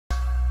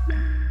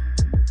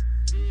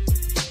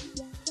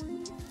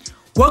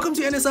Welcome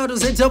to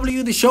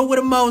ZW, the show with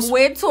the most.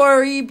 With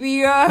Tori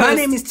Beer. My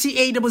name is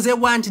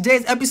T-A-Z-Z-Y, and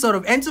today's episode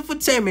of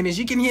Entertainment is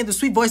you can hear the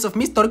sweet voice of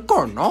Miss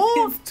Torikenna.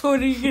 It's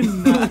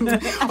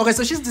Torikenna. Okay,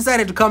 so she's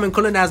decided to come and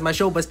colonize my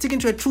show, but sticking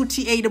to a true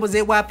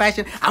T-A-Z-Z-Y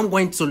fashion, I'm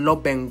going to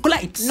lob and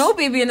glide. No,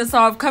 baby, in the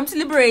South, come to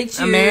liberate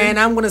you. Man,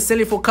 I'm going to sell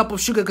it for a cup of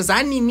sugar because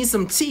I need me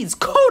some tea. It's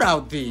cold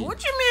out there.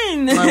 What you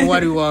mean? Man, what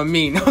do I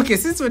mean? Okay,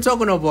 since we're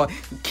talking about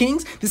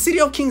kings, the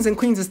city of kings and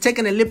queens has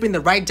taken a leap in the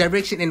right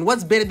direction, and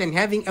what's better than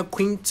having a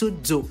queen to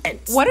do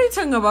it? What are you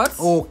talking about?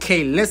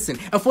 Okay, listen.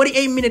 A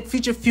 48-minute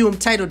feature film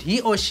titled He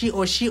or She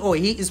or She or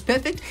He is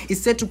Perfect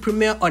is set to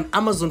premiere on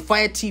Amazon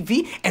Fire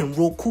TV and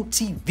Roku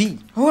TV.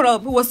 Hold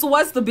up. So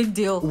what's the big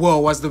deal? Whoa,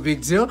 what's the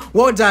big deal?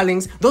 Well,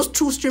 darlings, those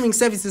two streaming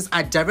services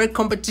are direct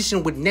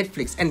competition with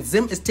Netflix, and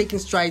Zim is taking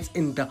strides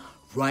in the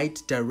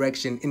right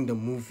direction in the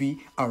movie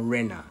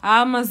arena.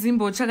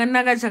 Mazimbo,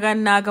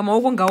 chakanaka,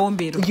 maoko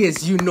ngaombero.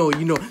 Yes, you know.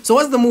 So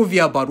what's the movie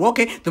about? Well,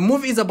 okay, the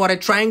movie is about a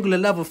triangular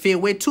love affair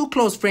where two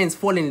close friends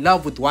fall in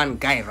love with one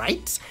guy,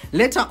 right?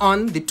 Later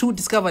on, the two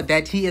discover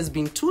that he has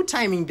been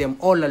two-timing them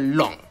all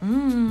along.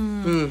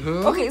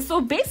 Okay,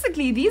 so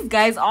basically, these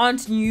guys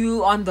aren't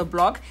new on the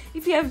block.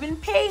 If you have been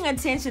paying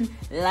attention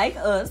like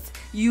us,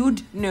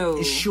 you'd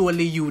know.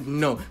 Surely you'd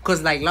know.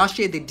 Because like last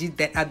year, they did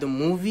that at the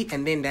movie,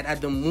 and then that at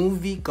the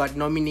movie got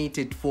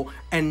nominated for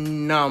a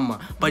number.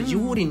 But you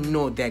wouldn't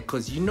know that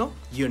because,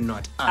 you're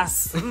not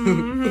us.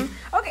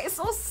 Okay,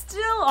 so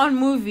still on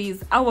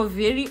movies, our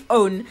very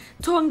own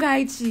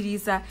Tongayi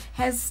Chirisa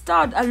has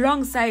starred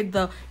alongside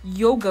the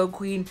yoga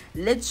queen,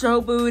 Let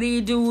Your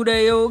Booty Do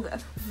the Yoga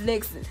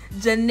Flex,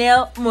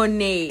 Janelle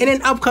Monae. In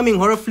an upcoming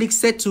horror flick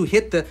set to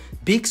hit the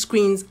big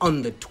screens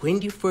on the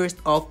 21st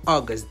of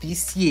August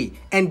this year.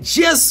 And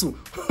Jesu,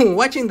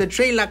 watching the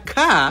trailer,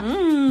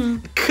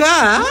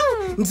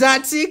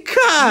 Zati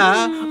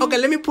car. Okay,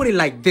 let me put it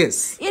like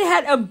this. It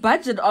had a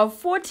budget of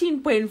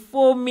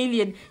 14.4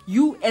 million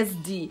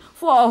USD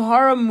for a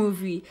horror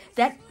movie.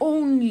 That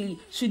only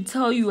should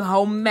tell you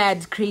how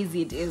mad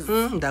crazy it is.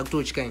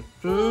 Okay,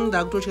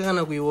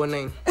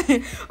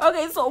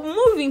 so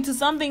moving to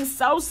something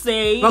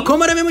saucy. Has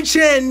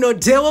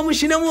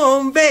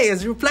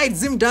replied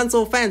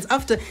Zimdancehall fans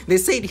after they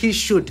said he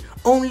should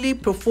only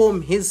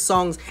perform his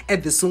songs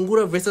at the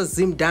Sungura versus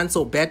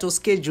Zimdancehall battle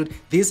scheduled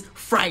this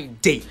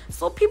Friday.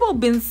 So people have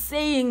been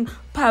saying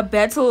per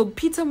battle,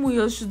 Peter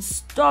Moyo should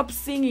stop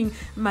singing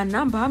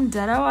Manamba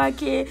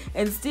Mdarawake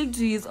and stick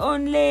to his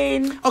own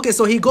lane. Okay,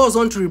 so he goes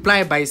on to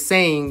reply by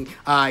saying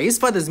his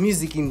father's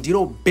music in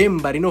Diro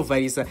Bemba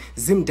Rinovarisa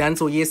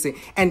Zimdancehall Yese,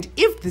 and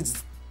if the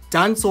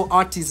dancehall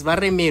artists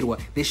varemerwa,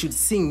 they should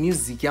sing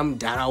music yam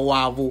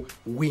Darawavo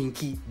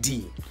Winky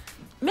D.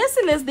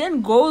 Merciless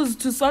then goes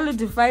to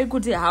solidify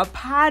kuti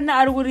hapana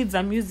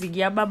arikuridza music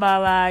ya baba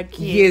vake.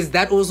 Yes,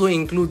 that also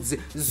includes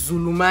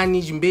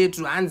Zulumani,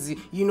 Jimbetu, Anzi.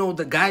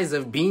 The guys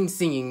have been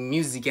singing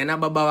music and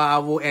baba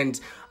vavo, and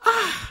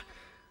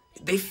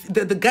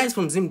the guys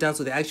from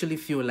Zimdancehall, they actually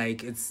feel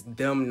like it's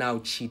them now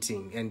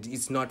cheating and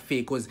it's not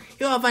fair because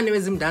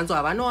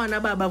Zimdancehall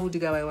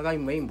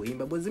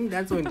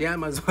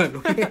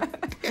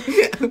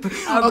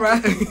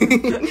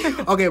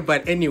okay,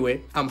 but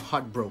anyway, I'm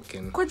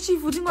heartbroken.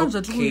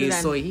 Okay,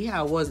 so here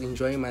I was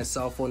enjoying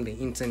myself on the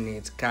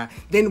internet,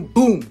 then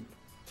boom,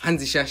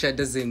 Sha Sha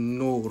doesn't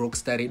know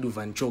Rockstar Edu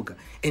Van Choga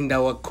and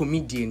our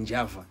comedian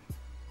Java.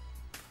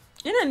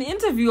 In an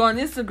interview on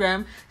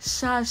Instagram,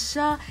 Sha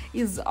Sha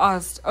is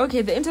asked,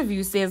 okay, the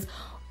interview says,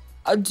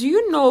 do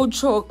you know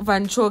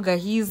Van Choga?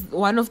 He's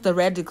one of the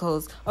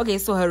radicals. Okay,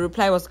 so her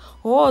reply was,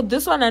 oh,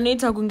 this one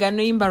Anita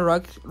Kunganoimba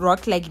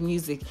rock like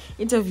music.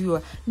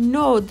 Interviewer,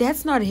 no,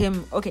 that's not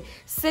him. Okay,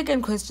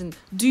 second question,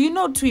 do you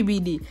know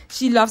Twibidi?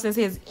 She laughs and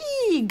says,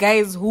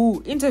 guys,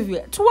 who?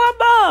 Interviewer,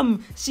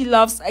 Twabam. She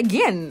laughs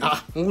again.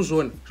 Who's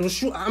one?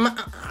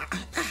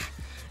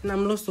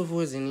 I'm lost of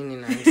words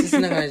in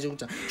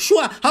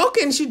Sure, how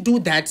can she do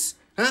that?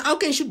 How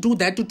can she do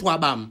that to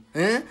Twabam?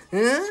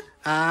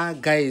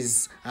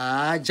 Guys,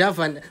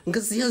 Java,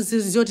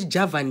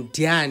 Java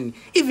Dian.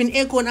 Even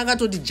Eko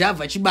Nagatoti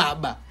Java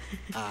Chibaba.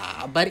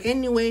 But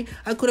anyway,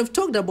 I could have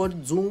talked about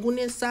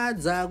Zungune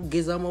Sadza,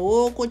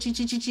 Gezamaoko,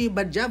 Chichi,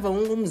 but Java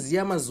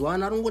Ziama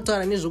Zwana,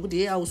 Rungotara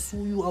Nizokuti, I'll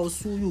sue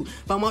you.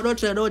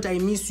 Pamadotra, I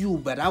miss you,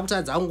 but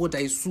after Zangot,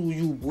 I sue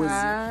you.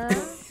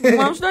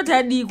 Mom's not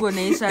a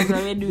donation.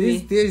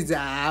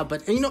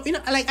 But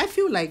like I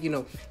feel like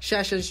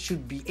Sha Sha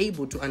should be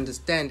able to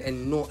understand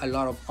and know a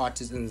lot of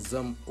artists in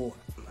Zim, or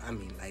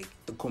like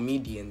the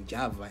comedian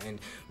Java, and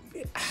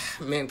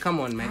man, come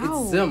on, man,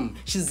 How? It's Zim.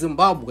 She's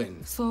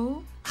Zimbabwean,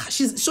 so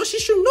she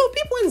should know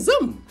people in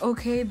Zim.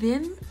 Okay,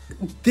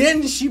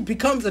 then she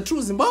becomes a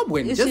true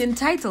Zimbabwean. Is she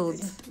entitled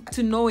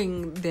to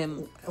knowing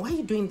them? Why are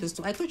you doing this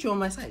to? I thought you were on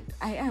my side.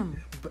 I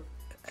am.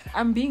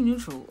 I'm being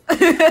neutral.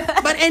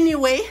 But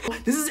anyway,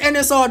 this is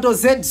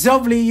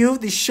ZW,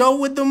 the show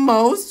with the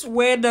most.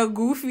 Where the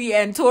Goofy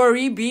and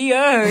Tori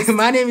Beers.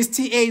 My name is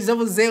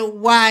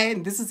T-A-Z-Z-Y,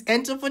 and this is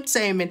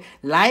Entertainment.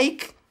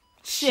 Like,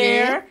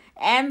 share,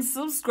 and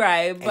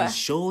subscribe. And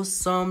show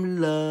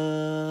some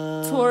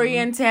love. Tori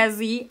and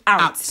Tazzy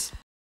out.